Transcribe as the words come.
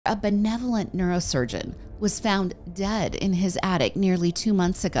a benevolent neurosurgeon, was found dead in his attic nearly 2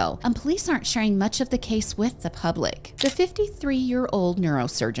 months ago, and police aren't sharing much of the case with the public. The 53-year-old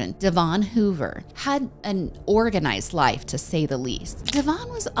neurosurgeon, Devon Hoover, had an organized life, to say the least. Devon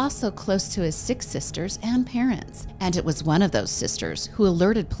was also close to his 6 sisters and parents, and it was one of those sisters who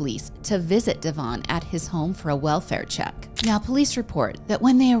alerted police to visit Devon at his home for a welfare check. Now, police report that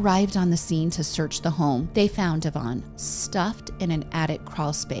when they arrived on the scene to search the home, they found Devon stuffed in an attic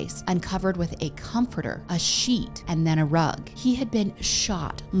crawl space and covered with a comforter, a sheet, and then a rug. He had been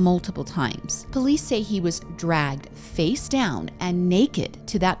shot multiple times. Police say he was dragged face down and naked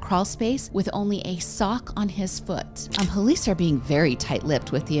to that crawl space with only a sock on his foot. And police are being very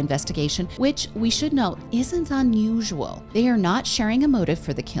tight-lipped with the investigation, which we should note isn't unusual. They are not sharing a motive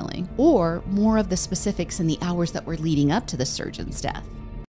for the killing or more of the specifics in the hours that were leading up to the surgeon's death.